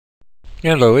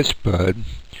Hello, it's Bud.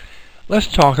 Let's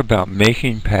talk about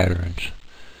making patterns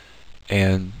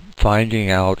and finding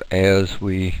out as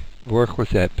we work with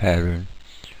that pattern,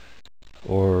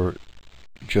 or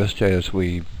just as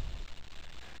we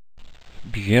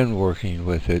begin working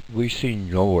with it, we see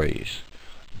noise,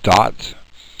 dots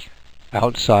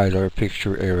outside our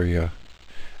picture area,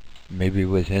 maybe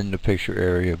within the picture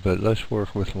area, but let's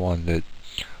work with one that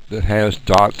has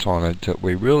dots on it that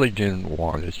we really didn't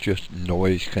want. It's just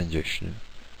noise condition.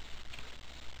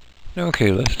 Okay,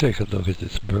 let's take a look at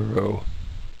this borough.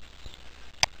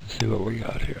 Let's see what we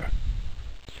got here.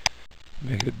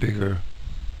 Make it bigger.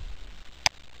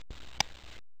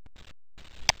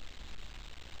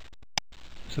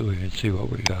 So we can see what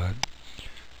we got.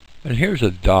 And here's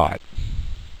a dot.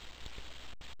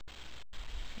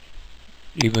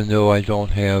 Even though I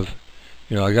don't have,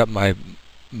 I got my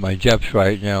depth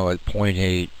right now at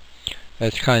 0.8.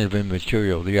 That's kind of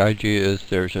immaterial. The idea is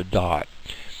there's a dot,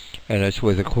 and it's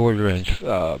with a 1/4 inch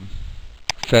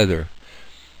feather.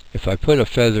 If I put a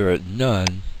feather at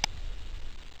none,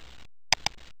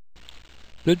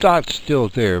 the dot's still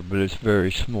there, but it's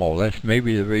very small. That's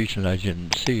maybe the reason I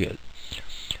didn't see it.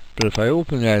 But if I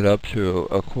open that up to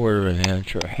a 1/4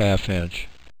 inch or a 1/2 inch,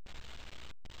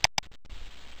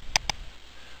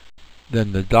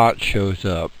 then the dot shows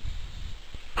up.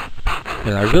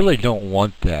 And I really don't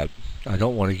want that. I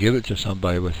don't want to give it to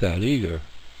somebody with that either.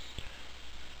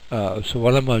 So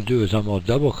what I'm going to do is I'm going to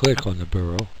double click on the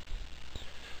borough.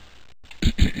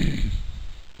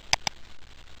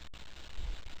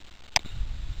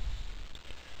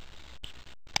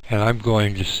 And I'm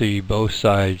going to see both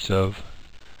sides of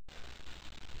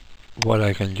what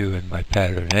I can do in my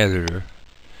pattern editor.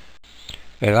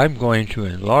 And I'm going to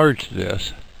enlarge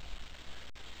this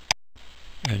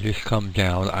and just come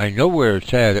down. I know where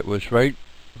it's at. It was right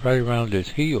around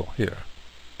its heel here.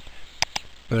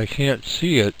 But I can't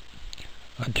see it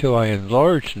until I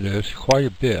enlarge this quite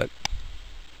a bit.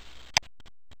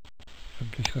 I'm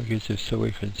just going to get this so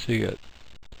we can see it.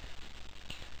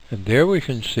 And there we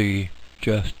can see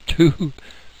just 2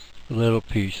 little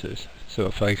pieces. So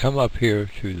if I come up here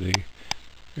to the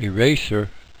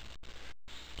eraser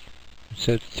and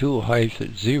set the tool height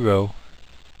at 0,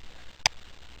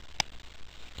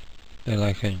 then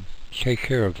I can take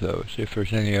care of those. If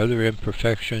there's any other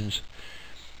imperfections,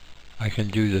 I can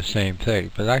do the same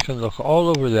thing. But I can look all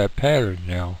over that pattern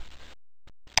now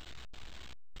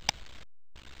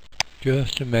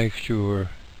just to make sure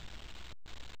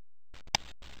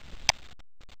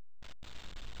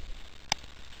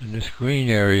and this green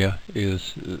area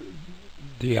is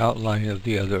the outline of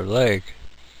the other leg.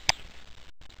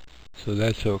 So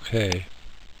that's okay.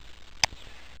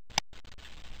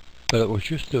 But it was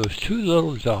just those 2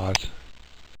 little dots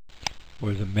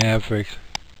were the maverick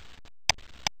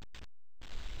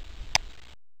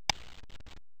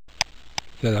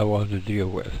that I wanted to deal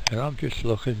with. And I'm just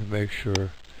looking to make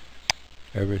sure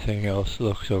everything else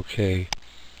looks okay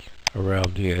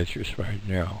around the edges right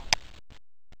now.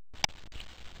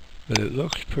 But it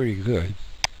looks pretty good.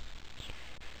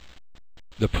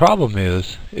 The problem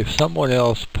is, if someone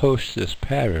else posts this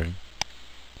pattern,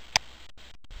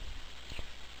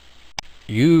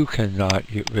 you cannot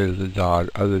get rid of the dot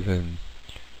other than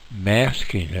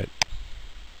masking it,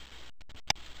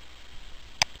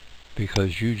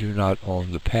 because you do not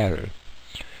own the pattern.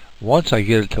 Once I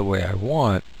get it the way I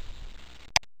want,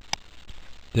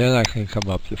 then I can come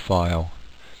up to File,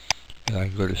 and I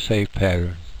can go to Save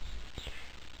Pattern,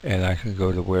 and I can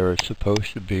go to where it's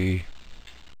supposed to be.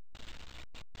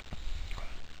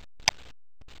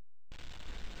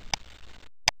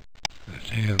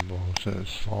 There's animals,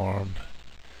 there's farm.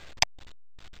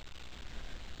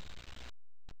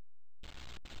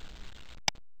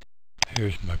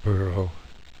 Here's my borough,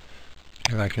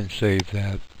 and I can save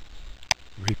that,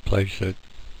 replace it.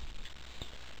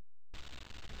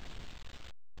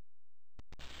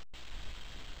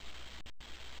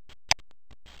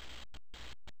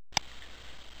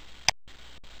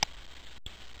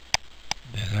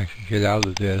 Then I can get out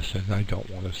of this, and I don't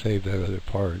want to save that other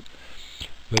part.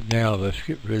 But now let's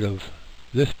get rid of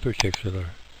this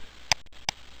particular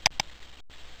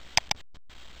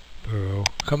borough.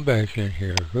 Come back in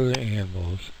here, go to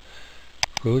animals,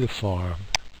 go to farm,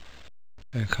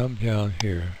 and come down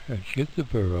here and get the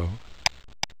borough,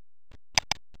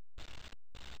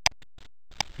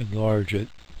 enlarge it,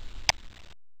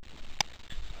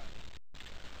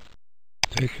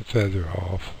 take the feather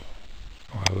off.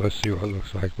 Well, let's see what it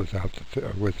looks like without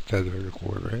the with feather at a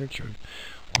 1/4 inch,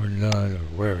 or none, or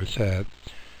where it's at.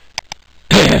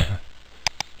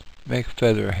 Make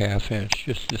feather a 1/2 inch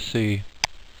just to see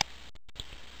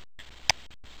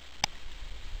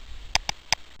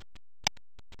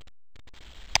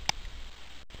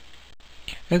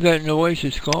and that noise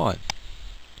is gone.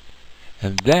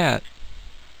 And that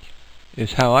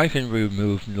is how I can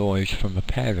remove noise from a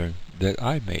pattern that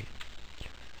I made.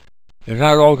 They're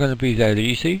not all going to be that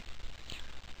easy,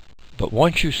 but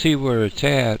once you see where it's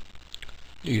at,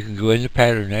 you can go into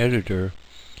Pattern Editor,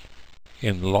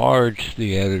 enlarge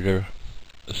the editor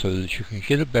so that you can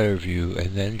get a better view,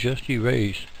 and then just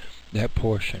erase that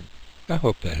portion. I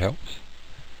hope that helps.